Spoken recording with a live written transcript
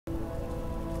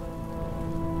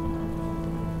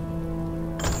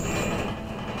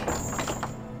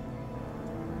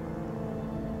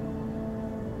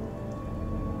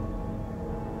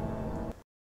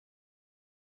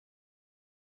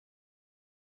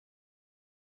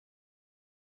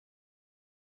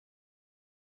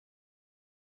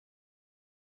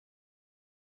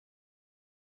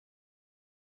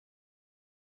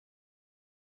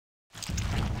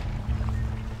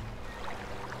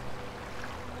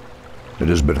It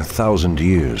has been 1,000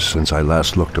 years since I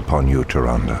last looked upon you,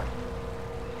 Tyrande.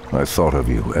 I thought of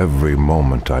you every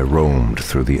moment I roamed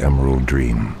through the Emerald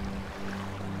Dream.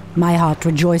 My heart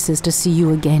rejoices to see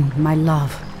you again, my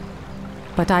love.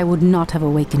 But I would not have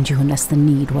awakened you unless the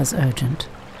need was urgent.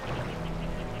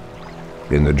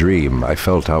 In the dream, I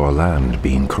felt our land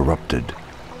being corrupted,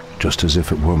 just as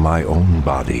if it were my own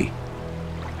body.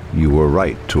 You were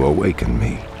right to awaken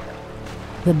me.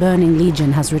 The Burning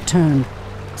Legion has returned.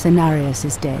 Cenarius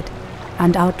is dead,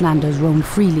 and Outlanders roam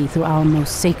freely through our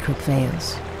most sacred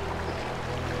vales.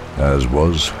 As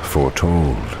was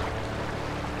foretold.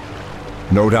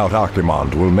 No doubt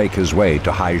Archimonde will make his way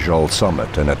to Hyjal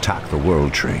Summit and attack the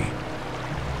World Tree.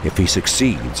 If he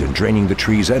succeeds in draining the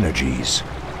tree's energies,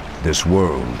 this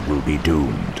world will be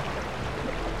doomed.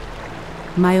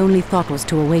 My only thought was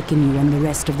to awaken you and the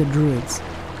rest of the Druids.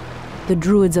 The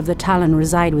Druids of the Talon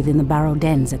reside within the Barrow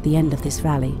Dens at the end of this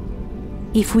valley.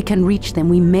 If we can reach them,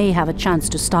 we may have a chance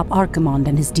to stop Archimonde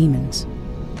and his demons.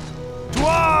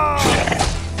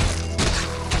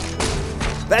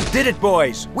 That did it,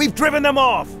 boys! We've driven them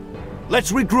off!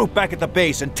 Let's regroup back at the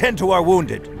base and tend to our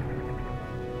wounded.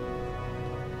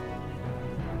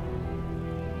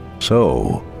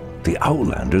 So, the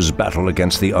Outlanders battle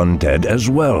against the undead as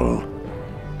well.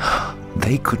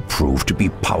 They could prove to be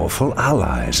powerful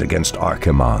allies against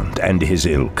Archimonde and his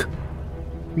ilk.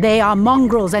 They are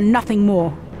mongrels and nothing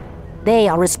more. They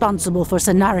are responsible for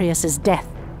Cenarius' death.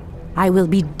 I will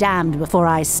be damned before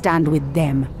I stand with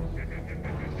them.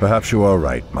 Perhaps you are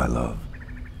right, my love.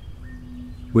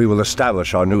 We will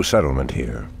establish our new settlement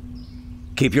here.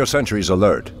 Keep your sentries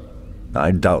alert.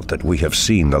 I doubt that we have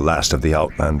seen the last of the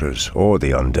Outlanders or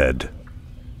the undead.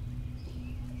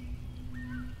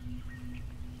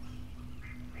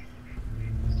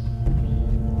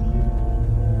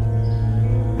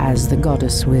 As the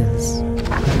goddess wills.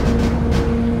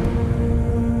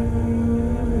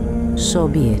 So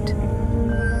be it.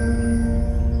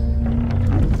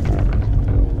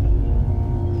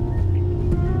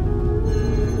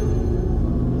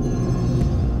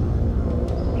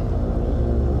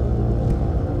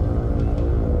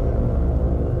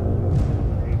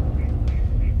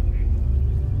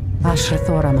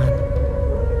 Ashrathoraman.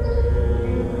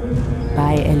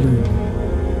 By Elun.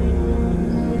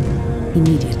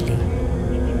 Immediately.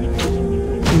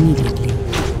 Immediately.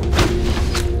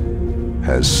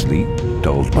 Has sleep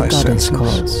dulled my senses? The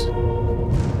goddess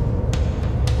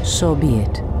calls. So be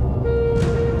it.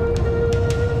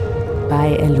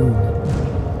 By Elun.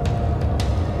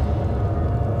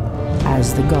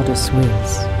 As the goddess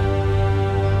wills.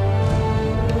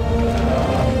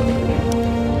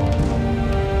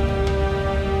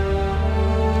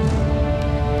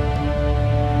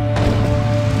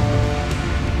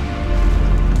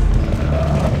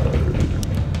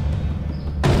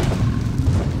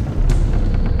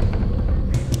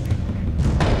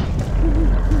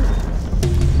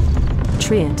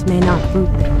 It may not root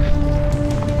them.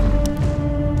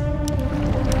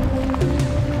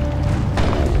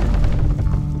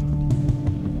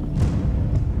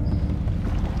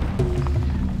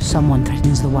 Someone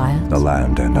threatens the wild. The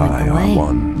land and I are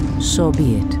one. So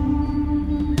be it.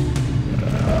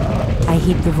 I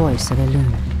heed the voice of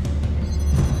Elun.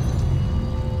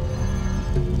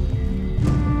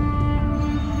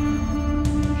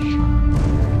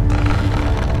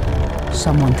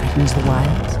 Someone threatens the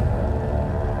wilds.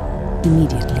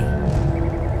 Immediately.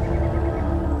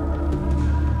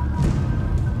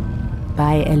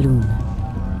 By Elun.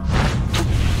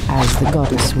 As the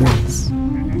goddess wills.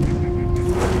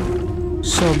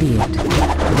 So be it.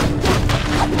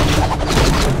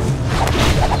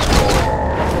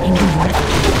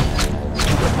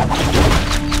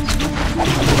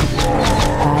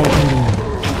 By Elun.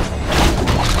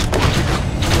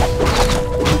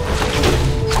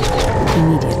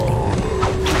 Immediately.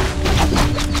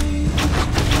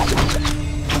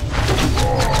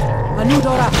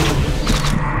 Manudora!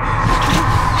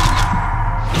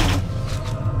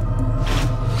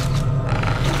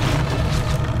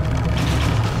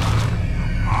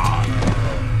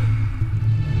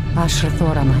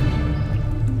 Ashrathoraman.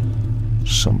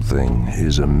 Something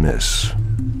is amiss.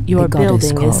 Your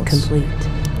building is complete.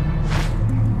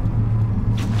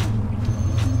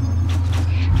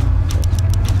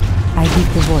 I heed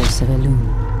the voice of Elun.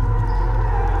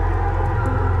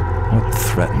 What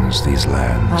threatens these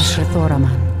lands?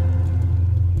 Ashrathoraman.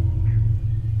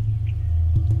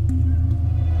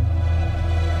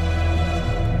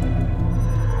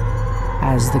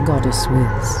 As the goddess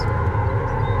wills.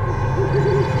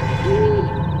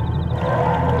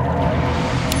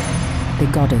 The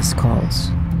goddess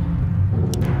calls.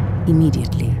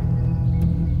 Immediately.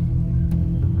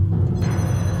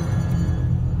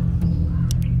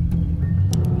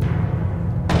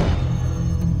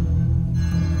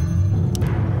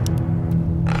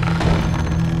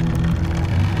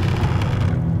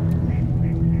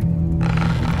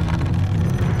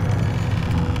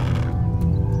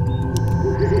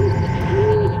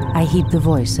 heed the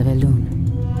voice of Elune.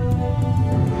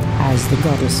 As the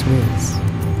goddess wills.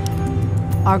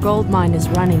 Our gold mine is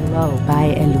running low.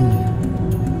 By Elune.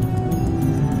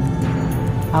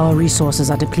 Our resources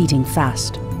are depleting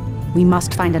fast. We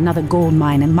must find another gold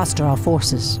mine and muster our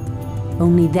forces.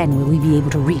 Only then will we be able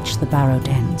to reach the Burrow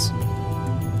dens.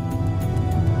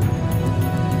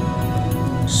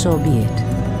 So be it.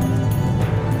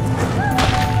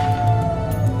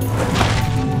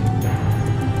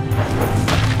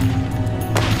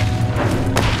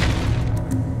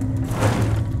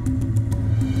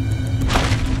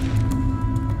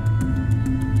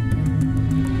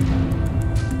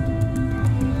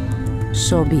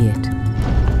 So be it.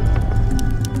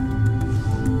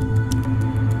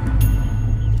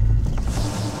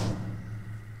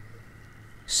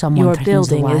 Someone Your threatens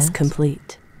the building is wilds.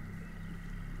 complete.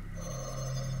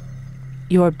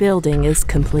 Your building is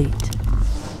complete.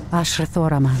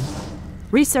 Ashrathoraman,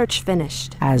 Research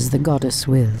finished. as the goddess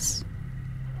wills.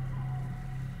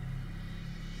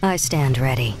 I stand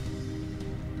ready.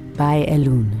 By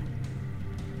Elune.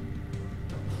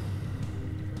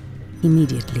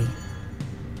 Immediately.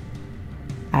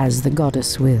 As the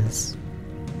goddess wills.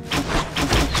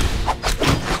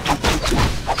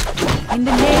 In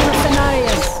the name of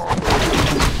Cenarius!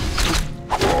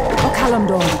 O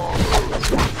Kalimdor!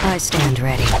 I stand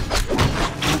ready.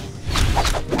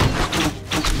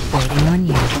 Waiting on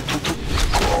you.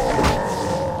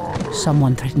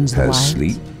 Someone threatens the Has wilds.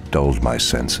 sleep dulled my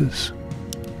senses?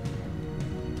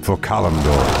 For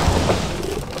Kalimdor,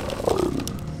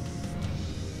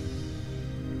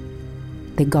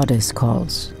 The goddess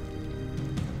calls.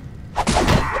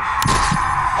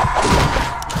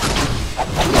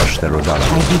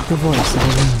 I heed the voice of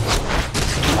Elune.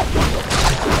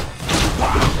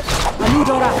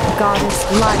 Anudora, goddess,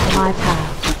 light my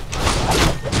path.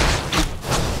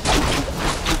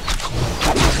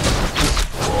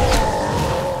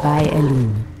 By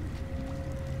Elune.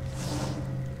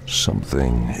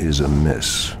 something is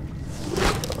amiss.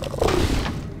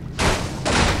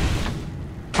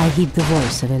 I heed the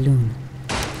voice of Elune.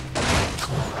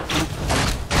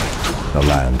 The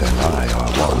land and I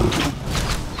are one.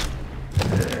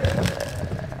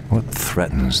 What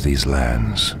threatens these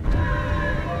lands?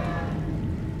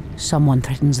 Someone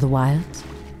threatens the wilds.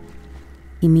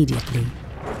 Immediately.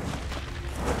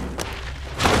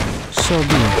 So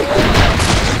be it.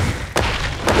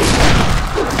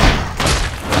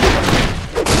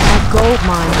 Our gold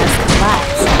mine has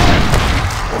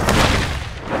collapsed.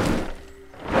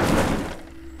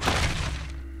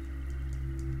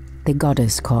 The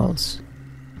goddess calls.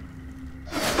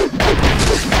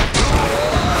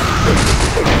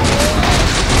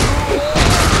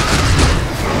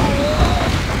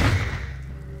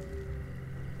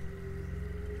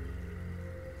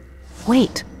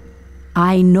 Wait.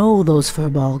 I know those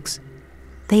furbolgs.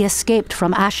 They escaped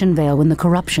from Ashenvale when the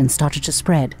corruption started to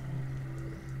spread.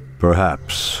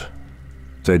 Perhaps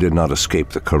they did not escape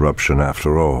the corruption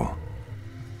after all.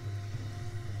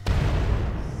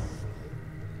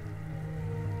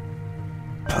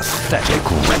 Pathetic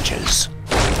wretches.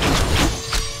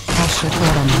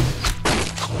 Ashrathoraman.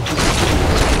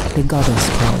 The goddess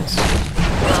calls.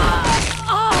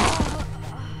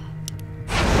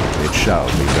 It shall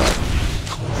be done.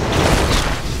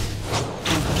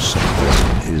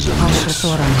 Something is amiss.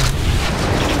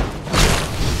 Ashrathoraman.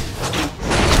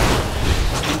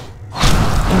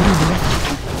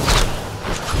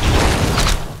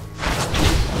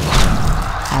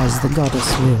 As the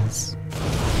goddess wills.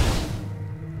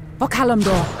 O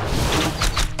Kalimdor!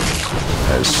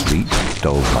 Has sleep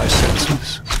dulled my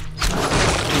senses?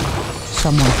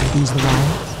 Someone threatens the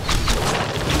wilds.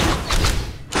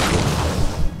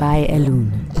 By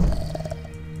Elune.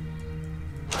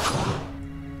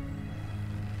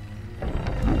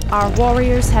 Our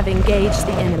warriors have engaged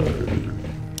the enemy.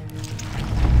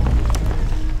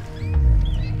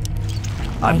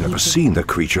 I've never seen the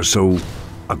creature so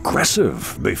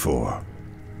aggressive before.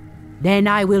 Then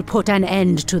I will put an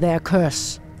end to their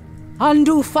curse.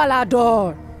 Undo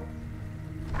Falador!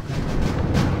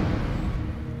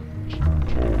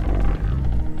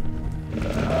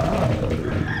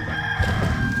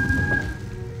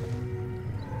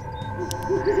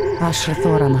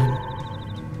 Ashrathoraman.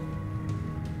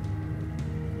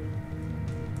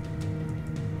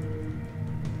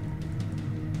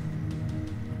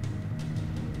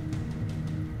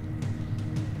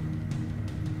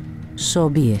 So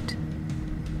be it.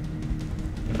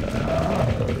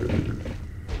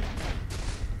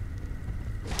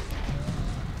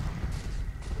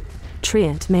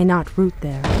 Treant may not root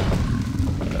there.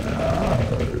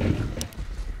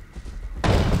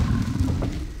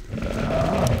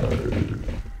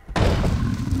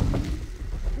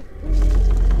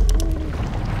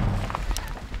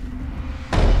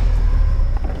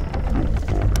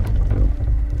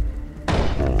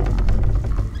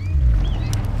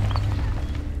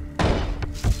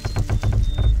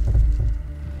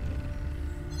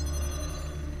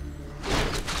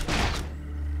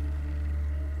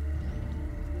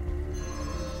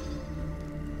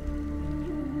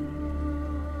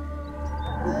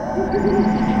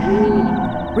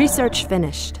 Research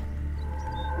finished.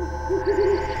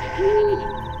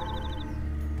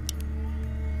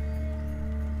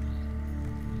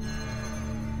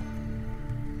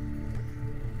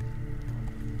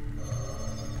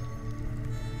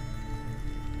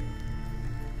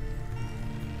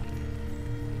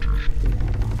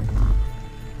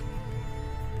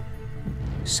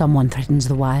 Someone threatens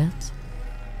the wilds.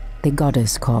 The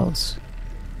goddess calls.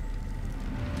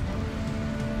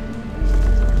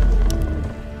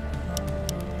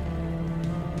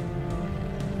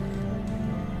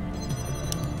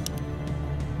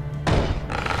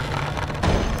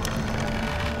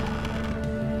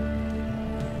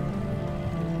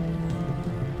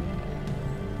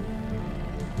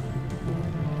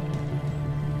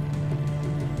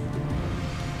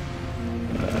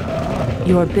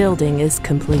 Your building is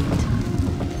complete.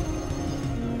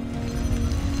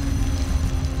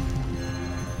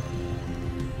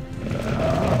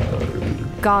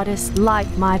 Goddess, light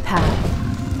my path.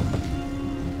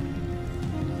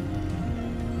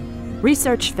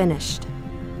 Research finished.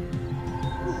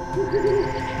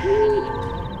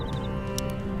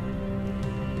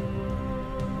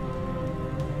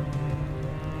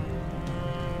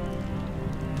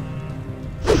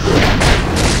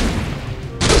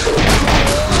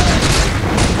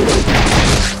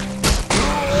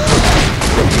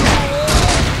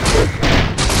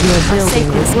 Your building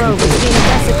is grove is being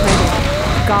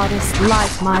desecrated. Goddess,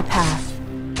 light my path.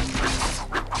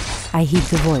 I heed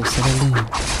the voice of Elune.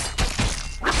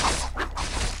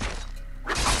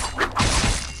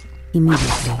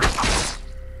 Immediately.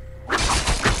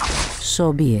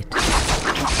 So be it.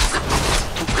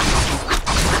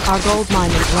 Our gold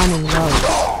mine is running low.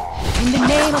 In the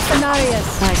name of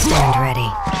Cenarius, I stand ready.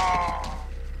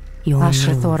 Your move.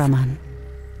 Ashrathoraman.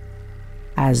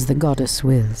 As the goddess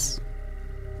wills.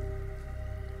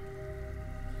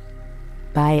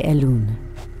 By Elune.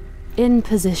 in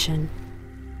position.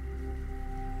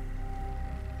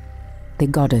 The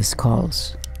goddess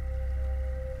calls.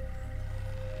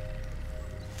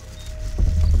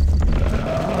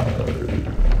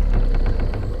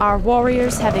 Our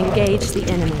warriors have engaged the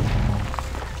enemy.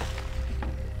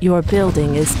 Your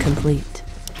building is complete.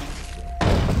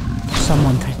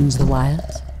 Someone threatens the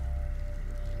wilds.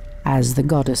 As the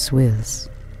goddess wills.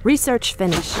 Research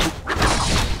finished.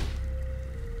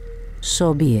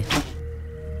 So be it.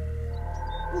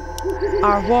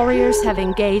 Our warriors have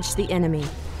engaged the enemy.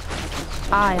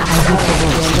 I am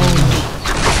alone.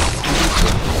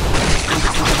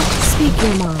 Speak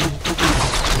your mind.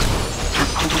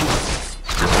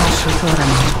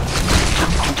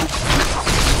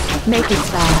 Make it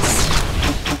fast.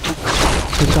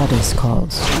 The goddess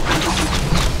calls.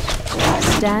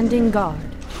 Standing guard.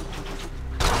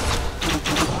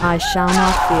 I shall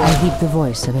not fear. I heed the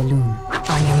voice of Elune.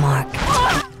 On your mark.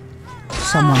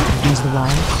 Someone threatens the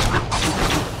wild.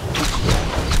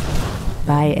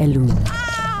 By Elune.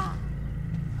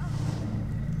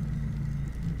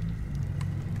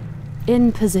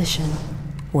 In position.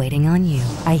 Waiting on you.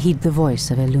 I heed the voice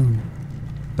of Elune.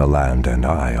 The land and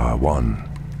I are one.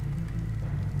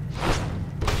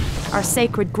 Our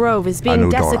sacred grove is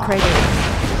being Anudora. desecrated.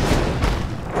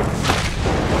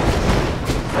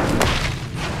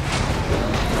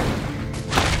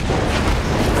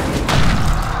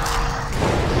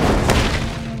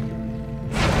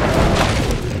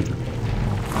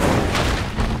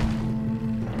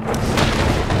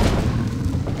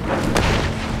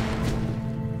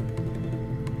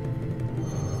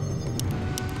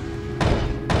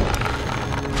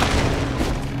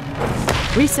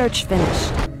 Research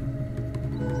finished.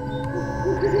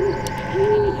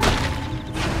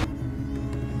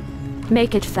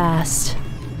 Make it fast.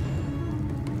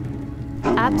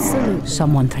 Absolutely.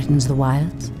 Someone threatens the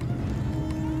wilds.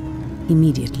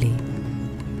 Immediately.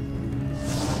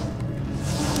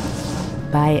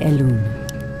 By Elune.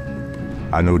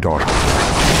 Anudora.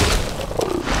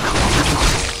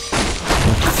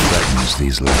 What threatens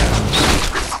these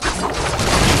lands?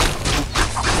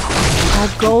 Our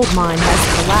gold mine has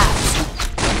collapsed.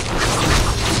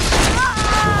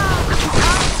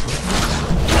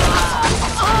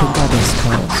 The goddess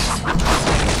calls.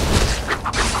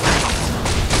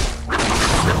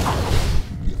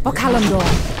 Okalandor.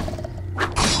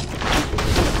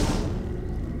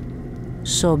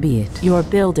 So be it. Your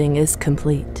building is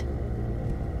complete.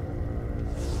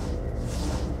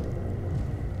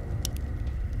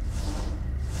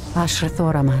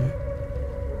 Ashrathoraman.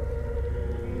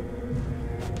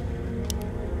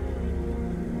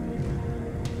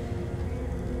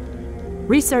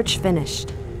 Research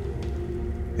finished.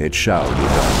 It shall be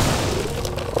done.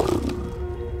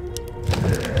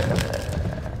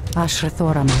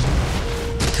 Ashrathoraman.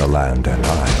 The land and I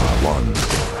are one.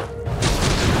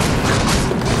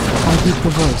 I heed the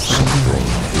voice of the Something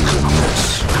is amiss.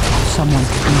 someone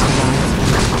threatens the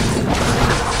wild.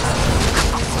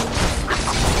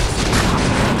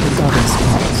 The goddess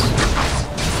calls.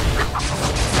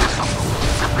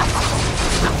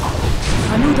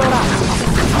 Anudora!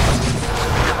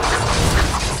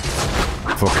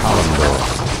 For Kalimdor.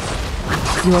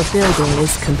 Your building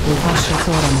is complete.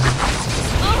 Ashrathoraman.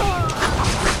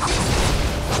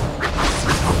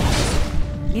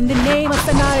 In the name of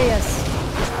Cenarius!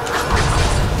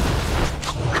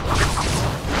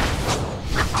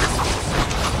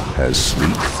 Has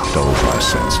sleep dulled our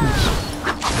senses?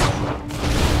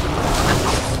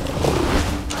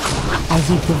 I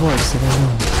heed the voice of the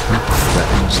wind. What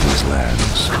threatens these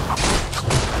lands?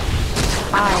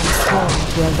 I am sworn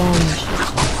to avenge.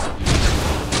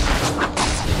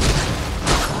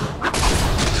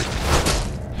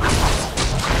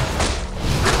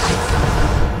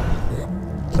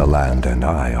 The land and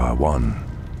I are one.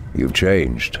 You've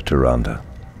changed, Tyrande.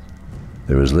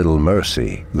 There is little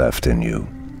mercy left in you.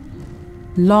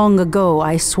 Long ago,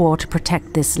 I swore to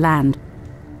protect this land.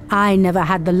 I never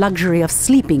had the luxury of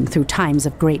sleeping through times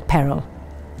of great peril.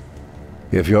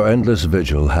 If your endless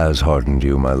vigil has hardened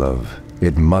you, my love,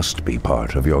 it must be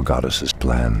part of your goddess's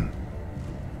plan.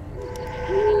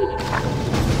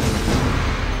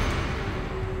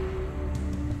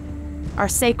 Our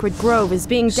sacred grove is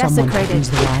being Someone desecrated. threatens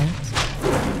the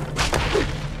wilds.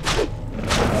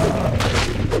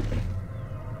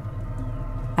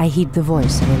 I heed the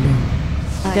voice of a loon.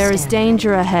 There is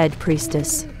danger ahead,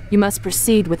 priestess. You must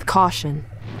proceed with caution.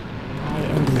 I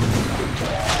am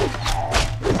loon.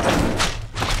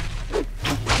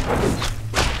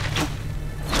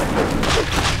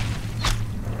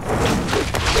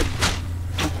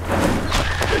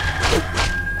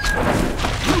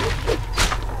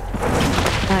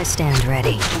 I stand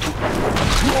ready.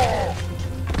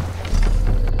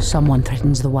 Someone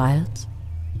threatens the wilds.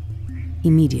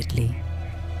 Immediately.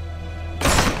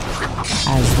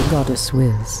 As the goddess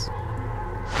wills.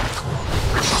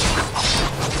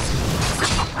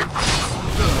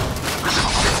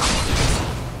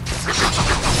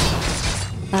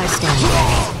 I stand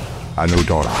ready.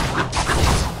 Anudora.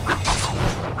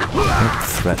 What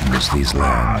threatens these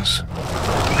lands?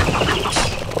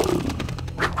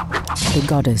 The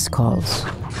goddess calls.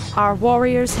 Our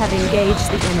warriors have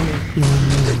engaged the enemy. You will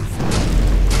move.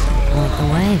 Point the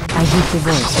way. I heed the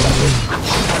voice of the wind.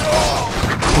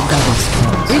 The goddess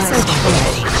calls. Research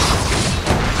Ready.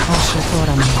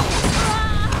 Ashrathoraman.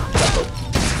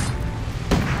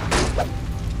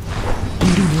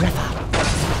 Indureva.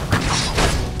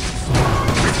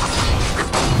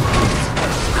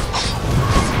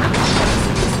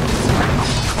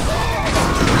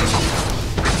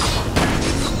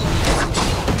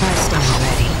 I stand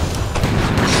ready.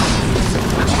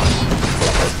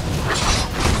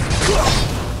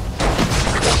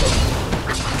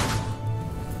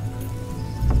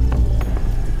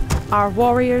 Our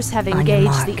warriors have On your engaged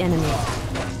mark. the enemy.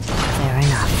 Fair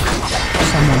enough.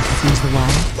 Someone threatens the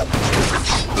wild.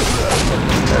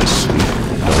 Has sleep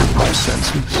dulled my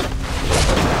senses?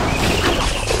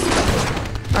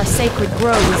 Our sacred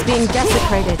grove is being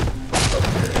desecrated.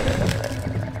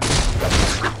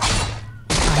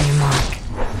 On your mark.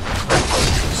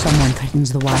 Someone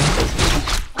threatens the wild.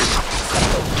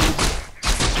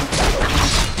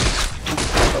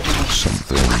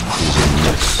 Something is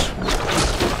amiss.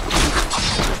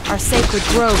 Our sacred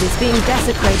grove is being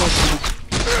desecrated.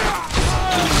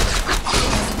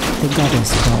 The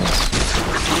goddess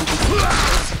calls.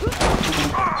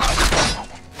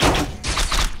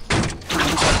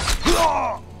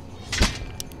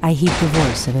 I heed the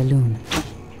voice of a loon.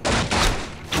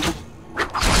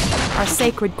 Our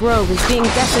sacred grove is being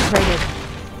desecrated.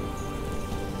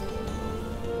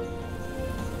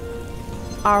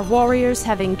 Our warriors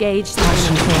have engaged the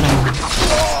enemy.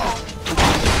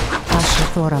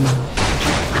 Ashrathoraman.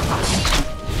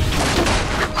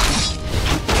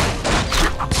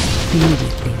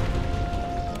 Immediately.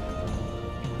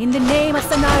 In the name of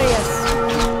Cenarius!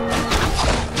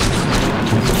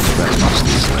 Threatens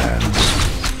these lands.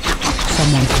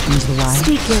 Someone threatens the wild.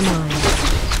 Speak your mind.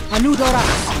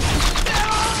 Anudora!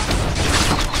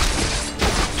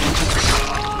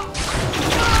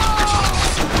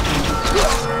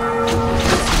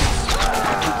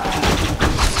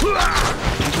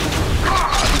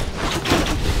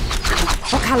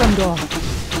 Kalimdor.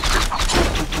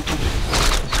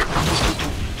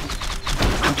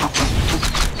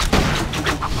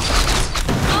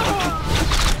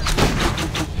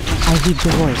 I heed the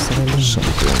voice of a loon.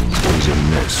 Something is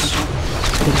amiss.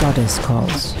 The goddess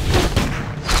calls.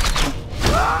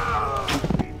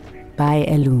 By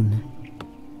Elune.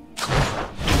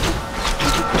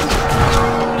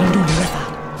 Elune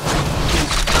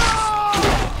River.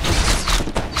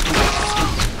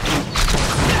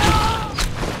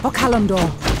 Okalandor.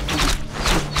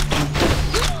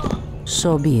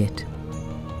 So be it.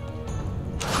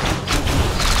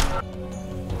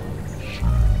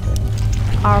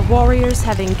 Our warriors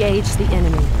have engaged the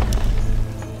enemy.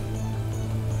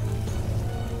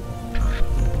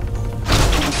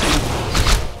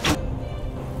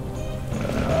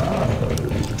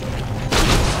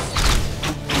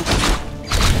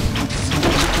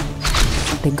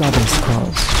 The goddess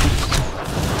calls.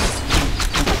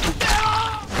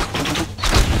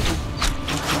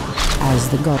 As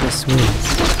the goddess wills.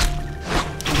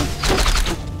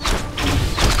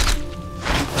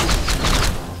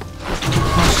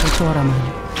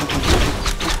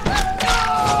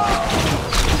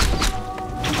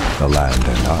 The land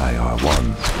and I are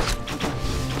one.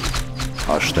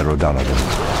 Ashtherodanadon.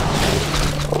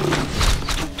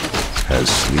 Has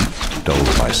sleep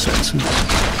dulled my senses?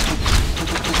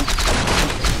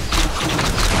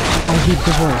 I heed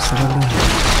the voice of Elune.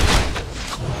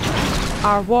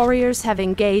 Our warriors have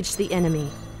engaged the enemy.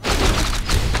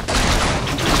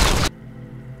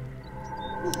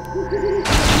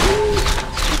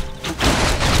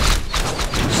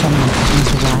 Someone has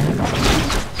arrived.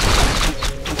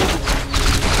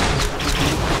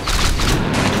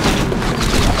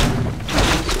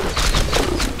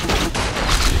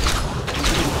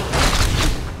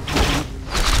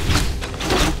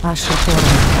 Ashapora.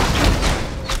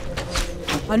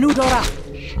 Anudora.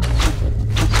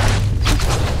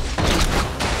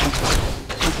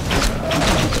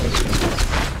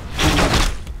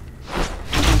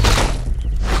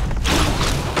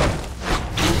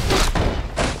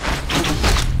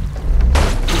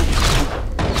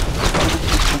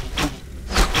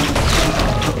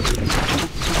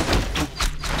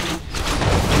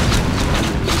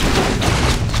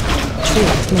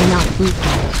 Tricked may not root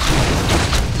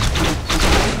them.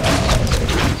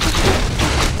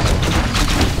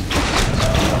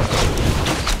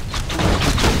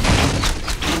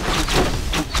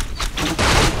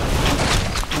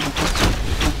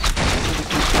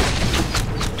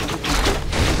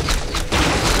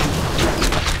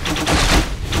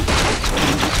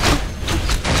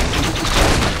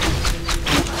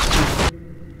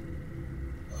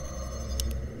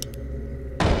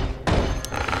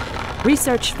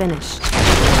 Research finished.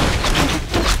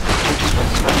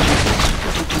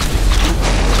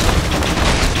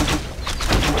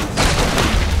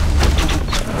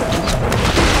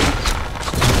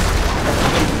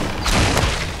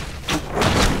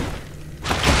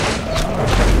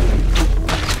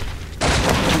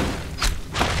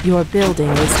 Your building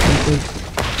is complete.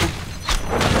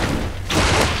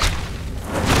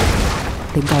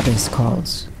 The goddess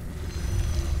calls.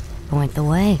 Point the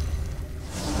way.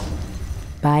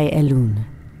 By Elune.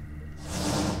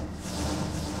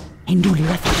 Enduli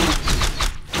River.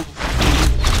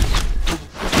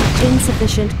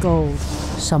 Insufficient gold.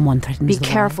 Someone threatens Be the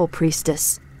careful,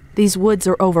 priestess. These woods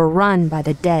are overrun by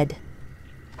the dead.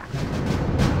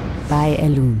 By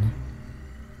Elune.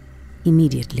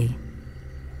 Immediately.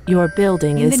 Your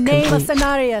building is complete. In the name of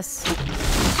Cenarius.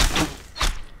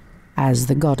 As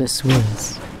the goddess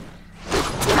wills.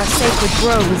 Our sacred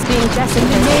grove is being In the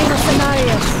decimated. name of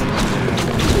Cenarius.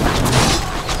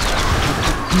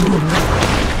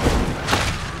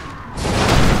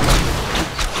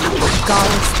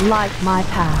 Goddess, light my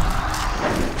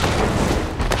path.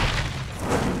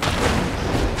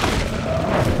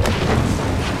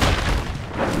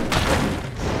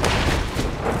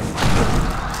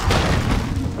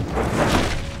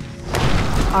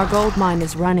 Our gold mine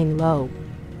is running low.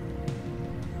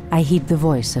 I heed the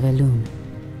voice of Elune.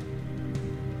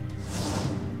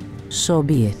 So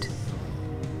be it.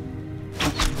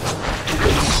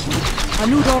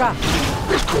 Anudora.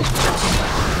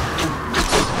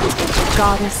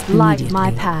 Goddess, light my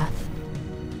Immediately. path.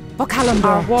 Our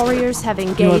Okalandor. warriors have Your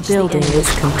engaged the building enemy. is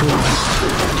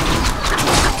complete.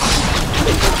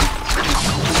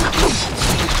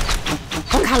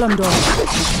 Okalandor.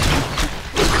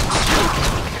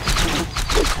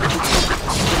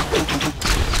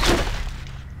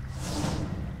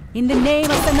 In the name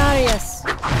of Cenarius.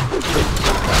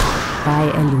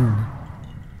 By Elune.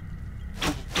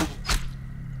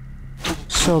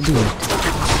 So be it.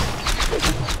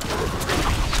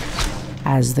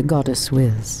 As the goddess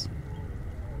wills.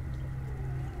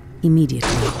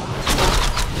 Immediately.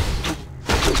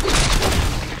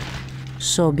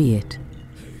 So be it.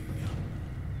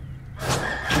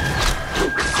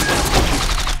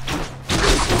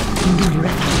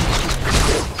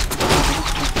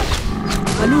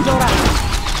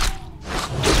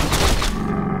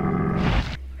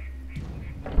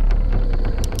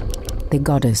 The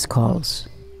goddess calls.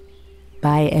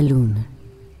 By Elune.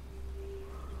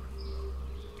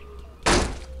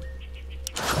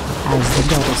 As the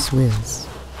goddess wills.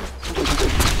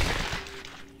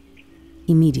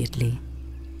 Immediately.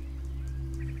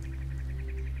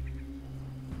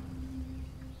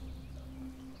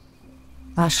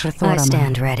 I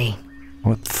stand ready.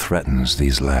 What threatens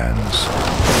these lands?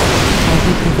 I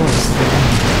hear the voice of the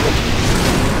land.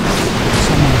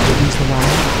 Someone threatens the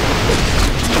wild.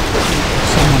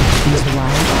 Someone threatens the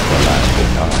wild. I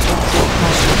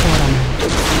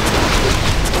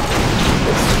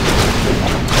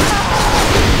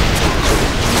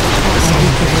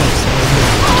hear the voice of the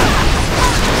land.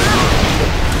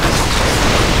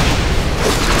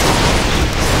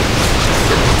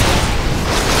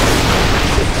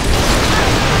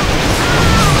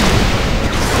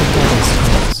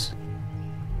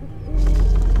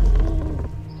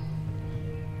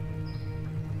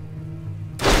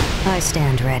 I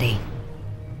stand ready.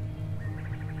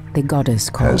 The goddess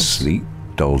calls. Has sleep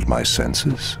dulled my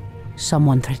senses?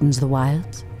 Someone threatens the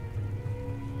wilds?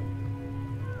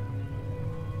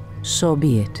 So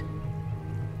be it.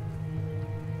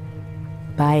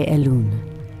 By Elune.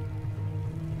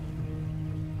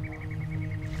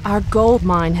 Our gold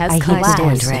mine has I hear the collapsed.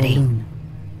 voice of ready. Elune.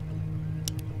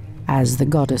 As the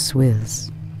goddess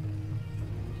wills.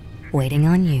 Waiting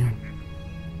on you.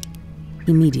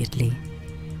 Immediately.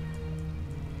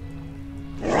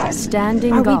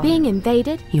 Standing Are guard. we being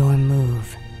invaded? Your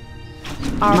move.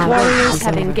 Our My work warriors is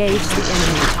have over. engaged the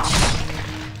enemy.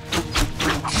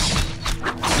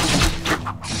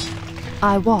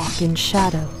 I walk in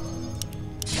shadow.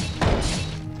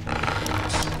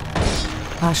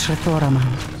 Ashrathoraman.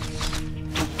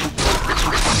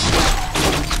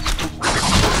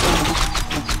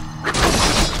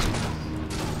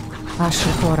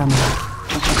 Ashrathoraman.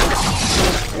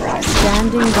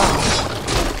 Standing guard.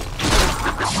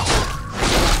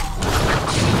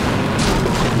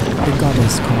 The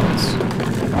goddess calls.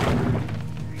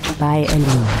 By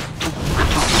Elune.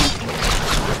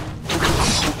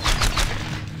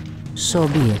 So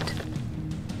be it.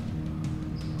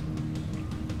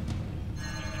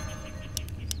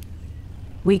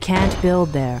 We can't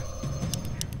build there.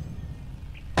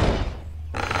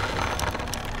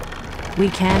 We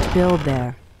can't build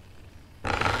there.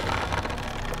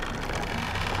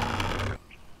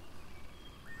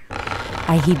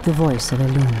 I heed the voice of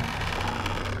Elune.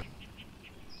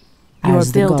 Your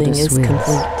As the building goddess is wills.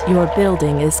 complete. Your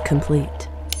building is complete.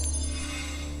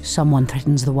 Someone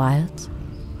threatens the wilds?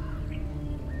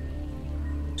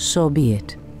 So be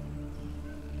it.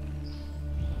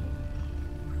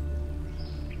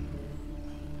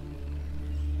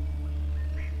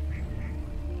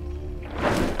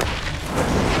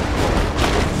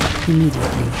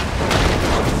 Immediately.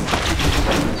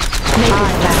 Make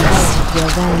it fast.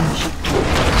 Revenge.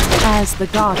 As the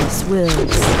goddess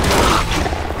wills.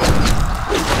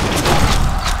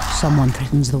 Someone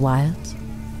threatens the wilds?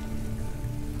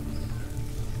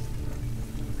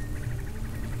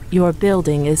 Your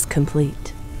building is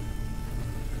complete.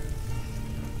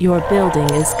 Your building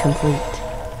is complete.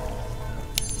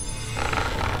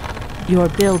 Your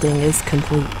building is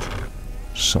complete.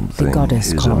 Something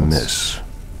goddess is calls. amiss.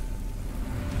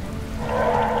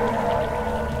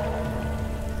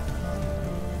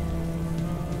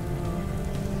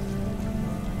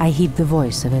 I heed the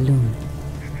voice of Elune.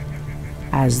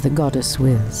 As the goddess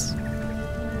wills.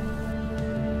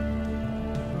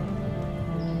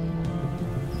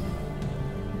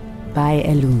 By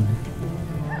Elune.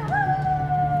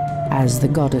 As the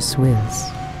goddess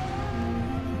wills.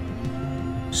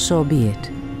 So be it.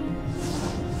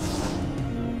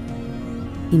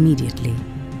 Immediately.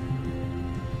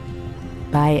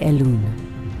 By Elune.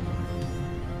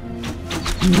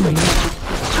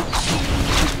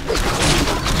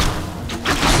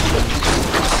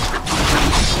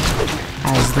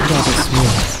 As the goddess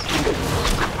wills.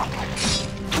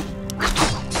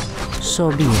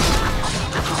 So be it.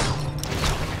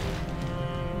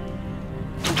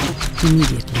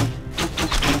 Immediately.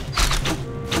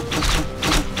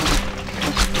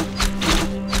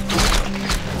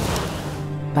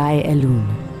 By Elune.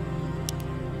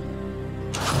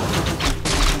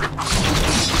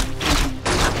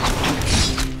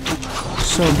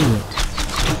 So be it.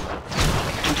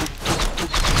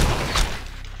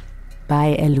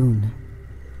 By Elune.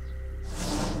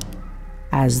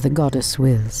 As the goddess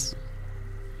wills.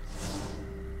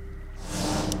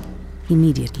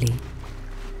 Immediately.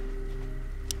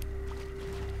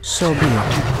 So be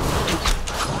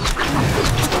it.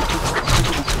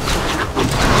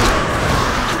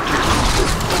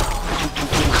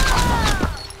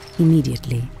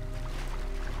 Immediately.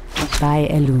 By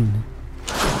Elune.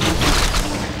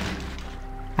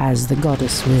 As the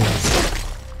goddess wills.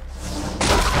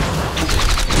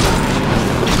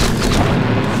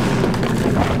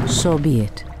 So be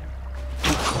it.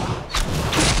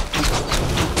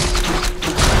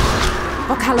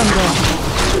 Okalamdor.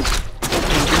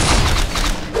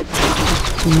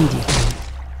 Immediately.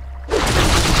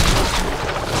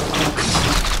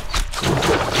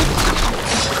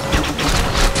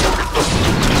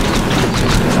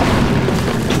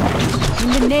 In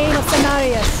the name of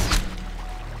Cenarius.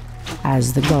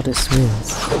 As the goddess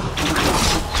wills.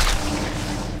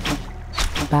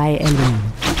 By Elune.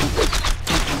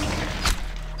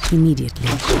 Immediately.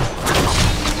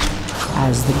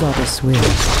 As the goddess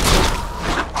wills.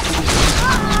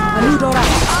 Aludora.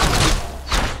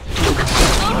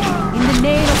 In the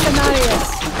name of Cenarius.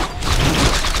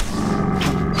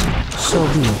 So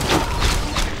be it.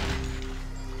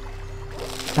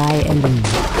 By Elune.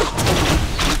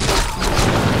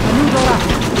 Aludora.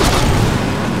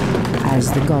 As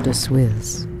the goddess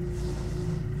wills.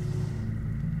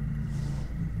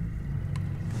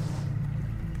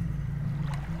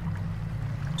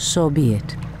 So be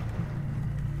it.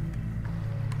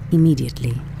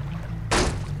 Immediately.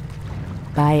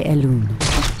 By Elune.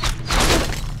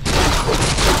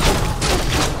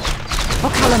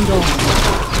 Okalamdor.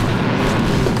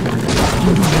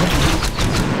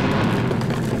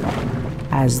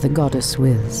 As the goddess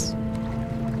wills.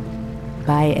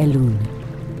 By Elune.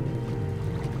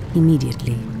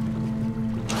 Immediately.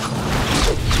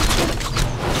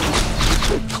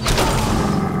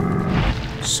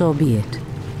 So be it.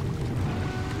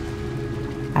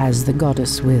 As the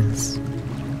goddess wills.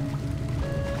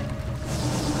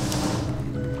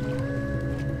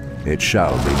 It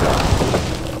shall be done.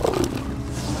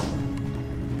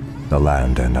 The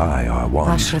land and I are one.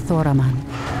 Ashrathoraman.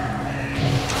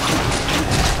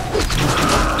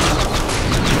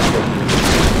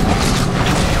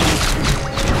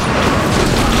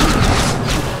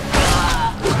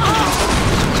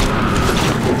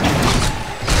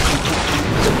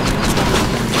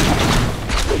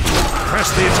 Press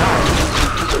the attack!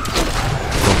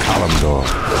 For Kalimdor.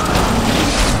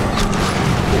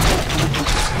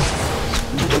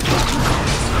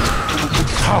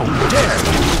 How dare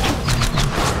you!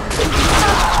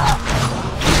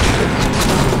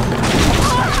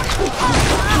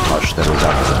 Hush, there was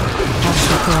after.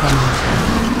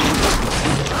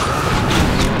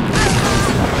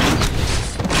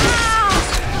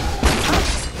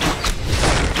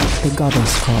 The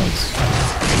goddess calls.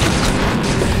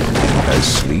 As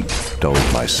sleep dulled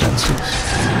my senses.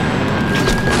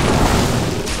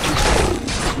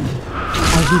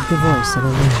 I heed the voice of a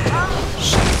wind.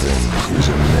 Something is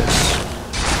amiss.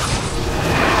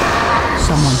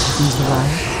 Someone threatens the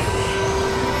wild.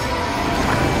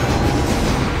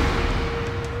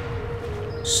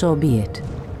 So be it.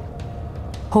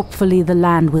 Hopefully the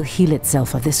land will heal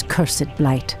itself of this cursed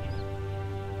blight.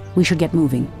 We should get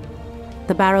moving.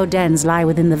 The Barrow dens lie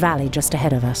within the valley just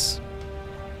ahead of us.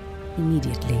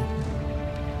 Immediately.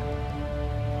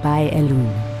 By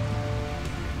Elune.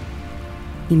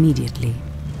 Immediately.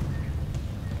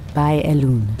 By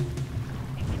Elune.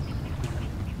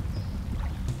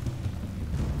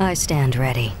 I stand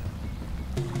ready.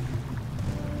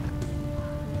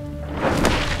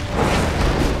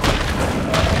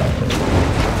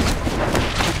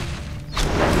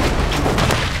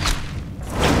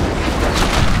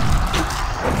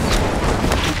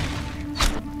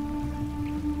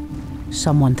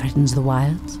 Someone threatens the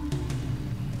wilds?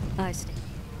 I stand.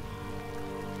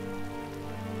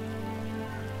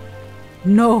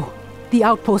 No! The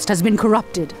outpost has been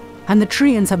corrupted, and the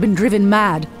Treants have been driven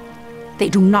mad. They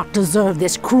do not deserve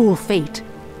this cruel fate.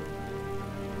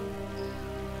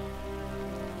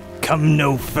 Come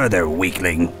no further,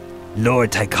 weakling.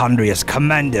 Lord Tychondrius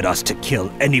commanded us to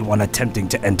kill anyone attempting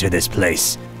to enter this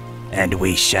place, and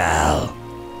we shall.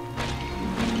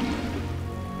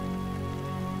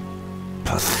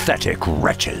 Pathetic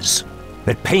wretches.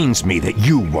 It pains me that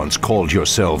you once called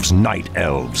yourselves night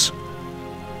elves.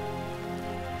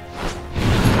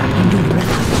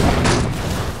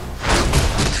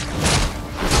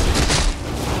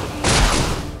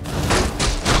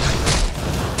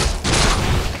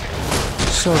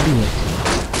 So be it.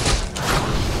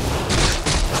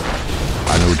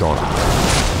 Anudora.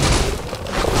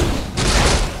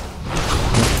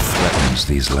 What threatens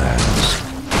these lands?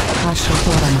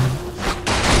 Ashrathoraman.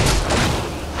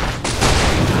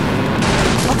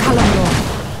 Okalamdor.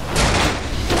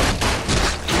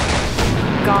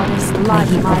 Goddess, I light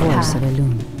heed my the voice of path.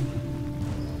 Elune.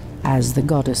 As the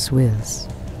goddess wills.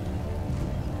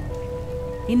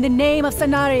 In the name of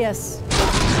Cenarius!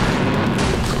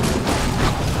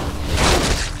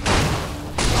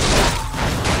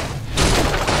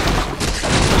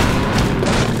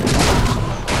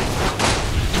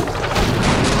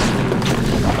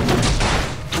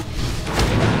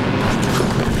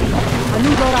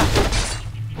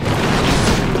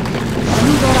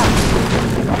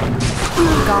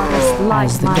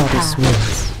 As the goddess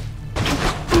wills.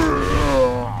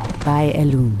 By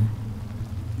Elune.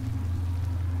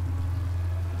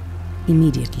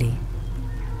 Immediately.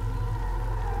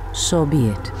 So be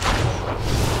it.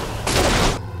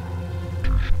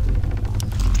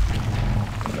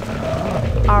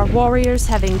 Our warriors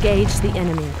have engaged the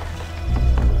enemy.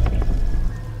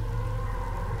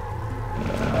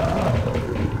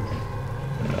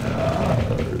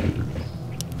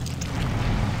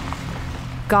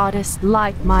 Goddess,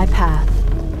 light my path.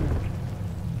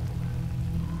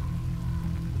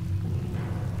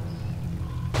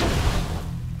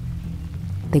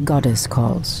 The goddess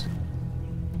calls.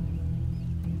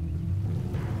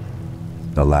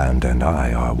 The land and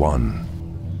I are one.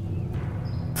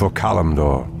 For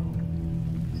Kalimdor,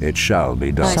 it shall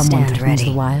be done. Someone stand threatens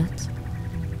ready. the wilds.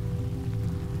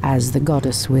 As the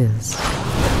goddess wills.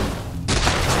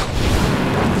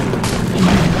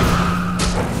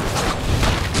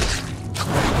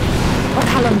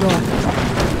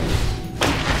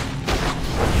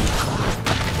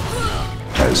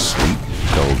 Has sleep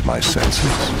dulled my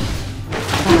senses?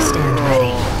 I stand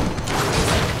ready.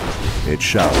 It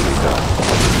shall be done.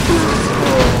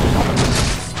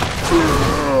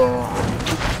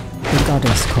 The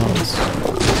goddess calls.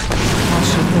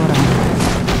 Ashidora.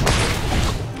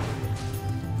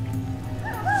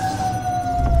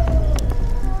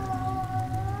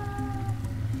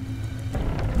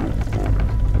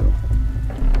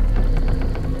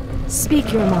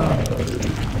 Speak your mind.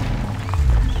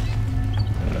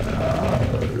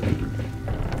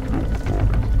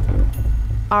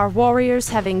 Our warriors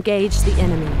have engaged the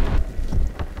enemy.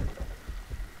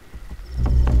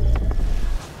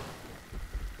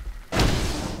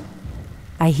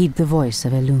 I heed the voice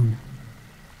of Elune.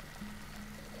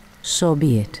 So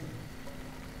be it.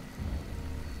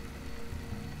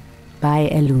 By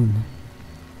Elune.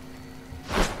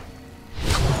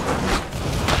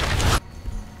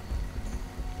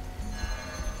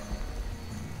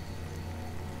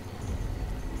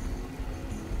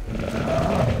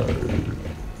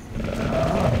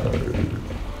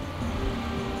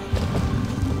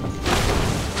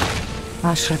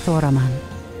 Ashrathoraman.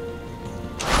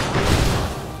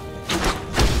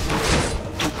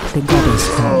 The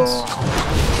goddess calls.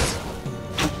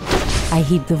 I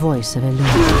heed the voice of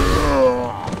Elune.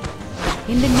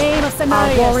 In the name of Our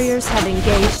Cenarius! warriors have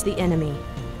engaged the enemy.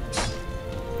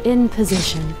 In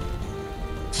position.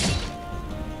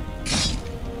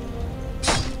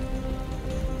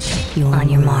 On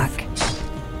your mark.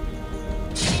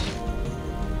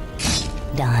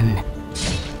 Done.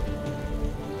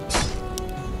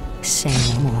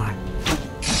 Say no more.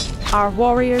 Our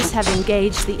warriors have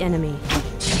engaged the enemy.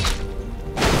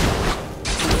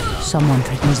 Someone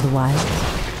threatens the wild.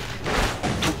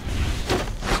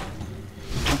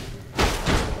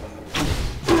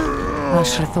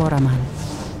 Ashrathoraman.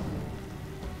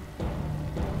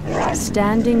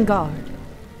 Standing guard.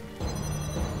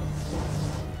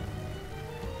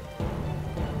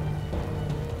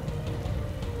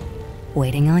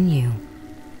 Waiting on you.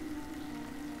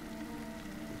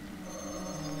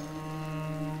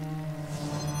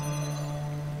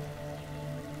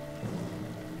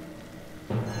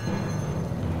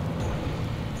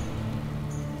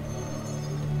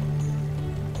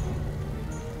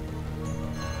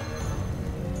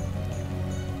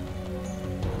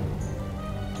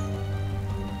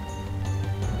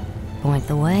 Point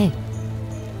the way.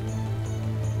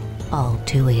 All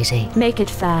too easy. Make it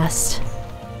fast.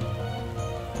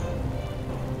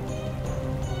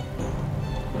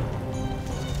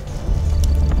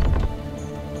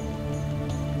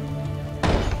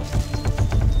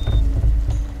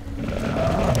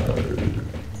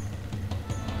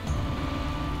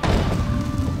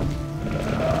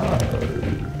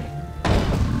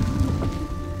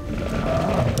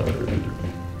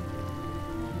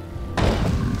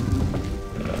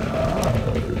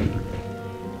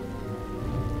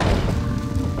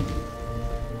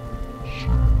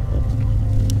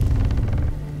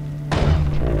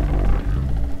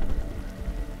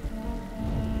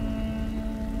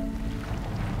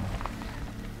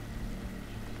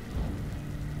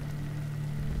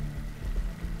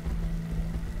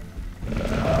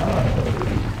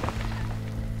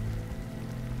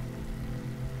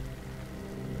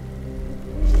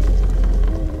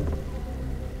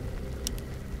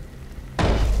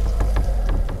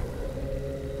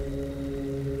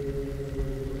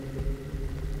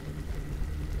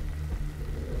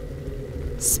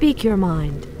 Speak your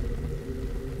mind.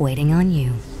 Waiting on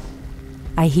you.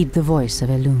 I heed the voice of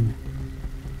Elune.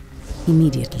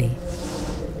 Immediately.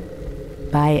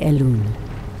 By Elune.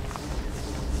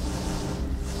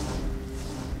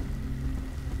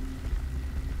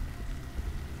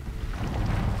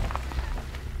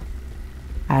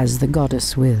 As the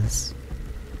goddess wills.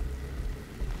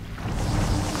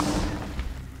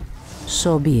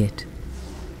 So be it.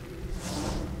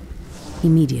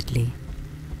 Immediately.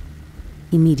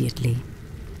 Immediately.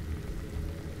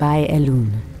 By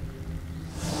Elune.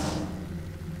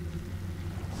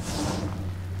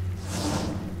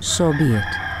 So be it.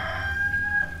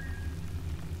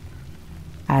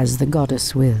 As the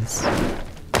goddess wills.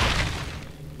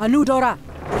 Anudora!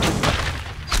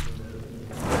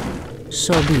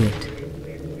 So be it.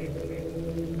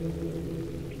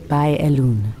 By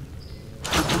Elune.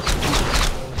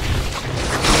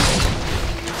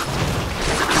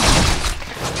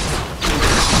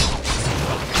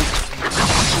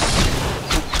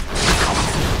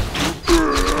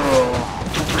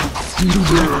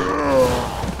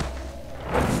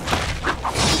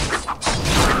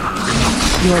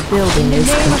 Your building is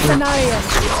Name of complete.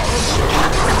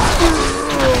 Cenarius!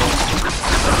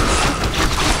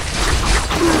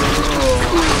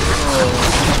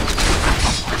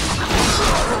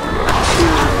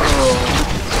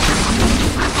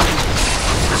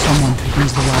 Someone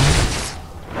threatens the wild.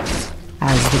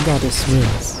 As the goddess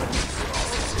wills.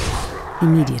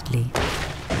 Immediately.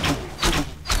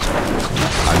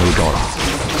 Anudora.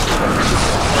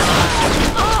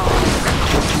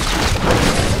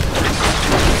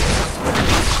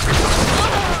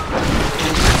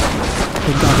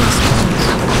 The goddess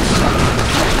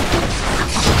calls.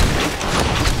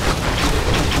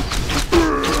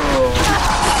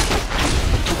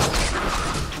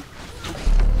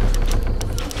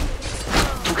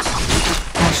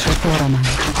 Ashraforaman.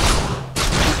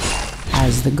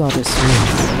 As the goddess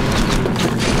wills.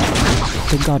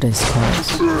 The goddess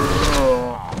calls.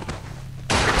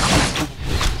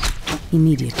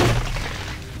 Immediately.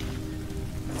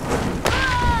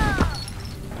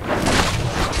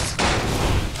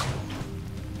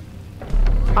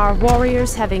 Our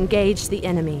warriors have engaged the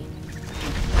enemy.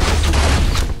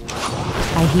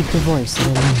 I heed the voice of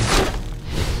Elune.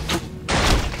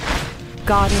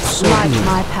 Goddess, So light be it.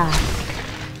 my path.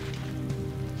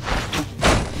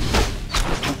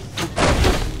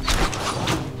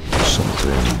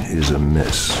 Something is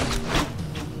amiss.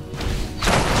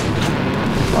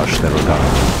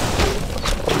 Ashterogara.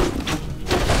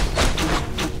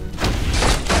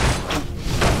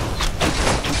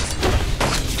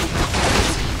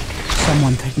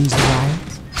 Someone threatens the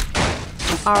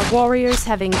wilds. Our warriors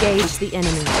have engaged the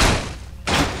enemy.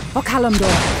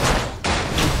 Okalamdor!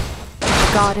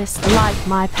 Goddess, light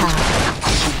my path.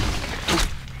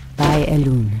 By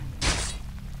Elune.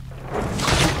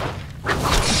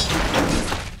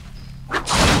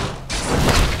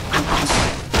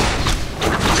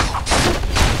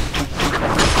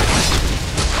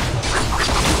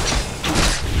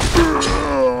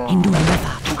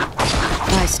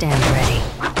 I stand ready.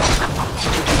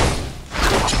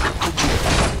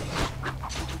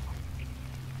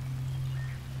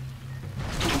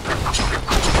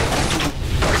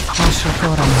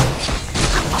 Ashraforaman.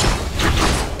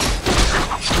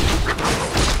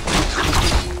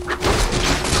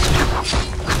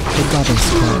 The goddess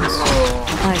calls.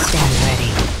 I stand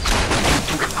ready.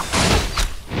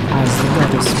 As the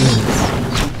goddess wills.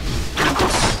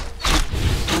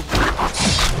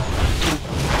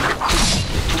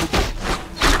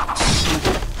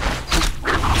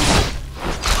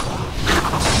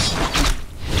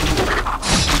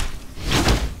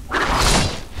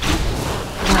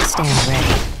 I stand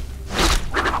ready.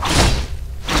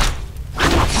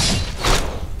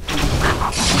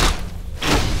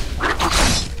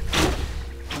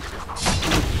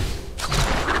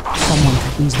 Someone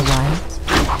threatens the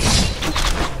wilds.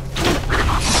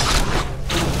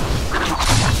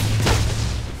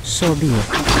 So be it.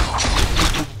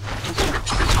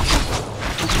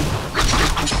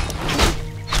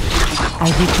 I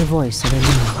heed the voice of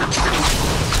Elune.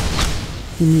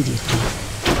 Immediately.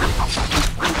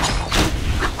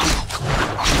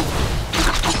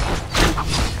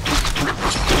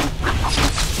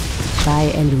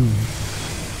 By Elune.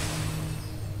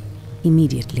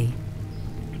 Immediately.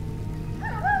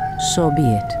 So be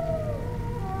it.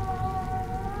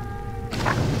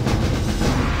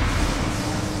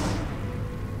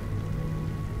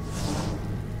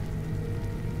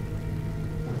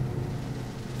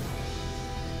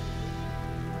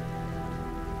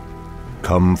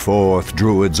 Come forth,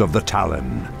 Druids of the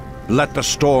Talon. Let the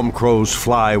storm crows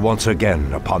fly once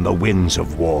again upon the winds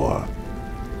of war.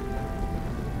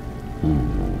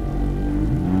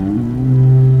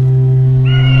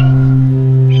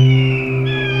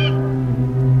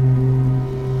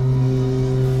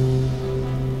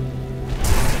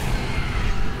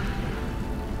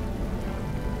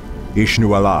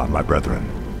 Ishnu Allah, my brethren.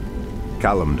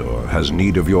 Kalimdor has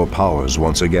need of your powers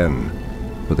once again,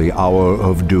 for the hour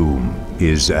of doom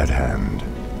is at hand.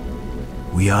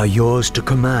 We are yours to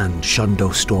command, Shundo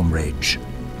Stormrage.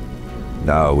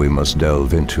 Now we must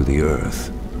delve into the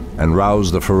earth and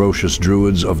rouse the ferocious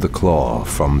Druids of the Claw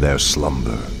from their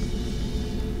slumber.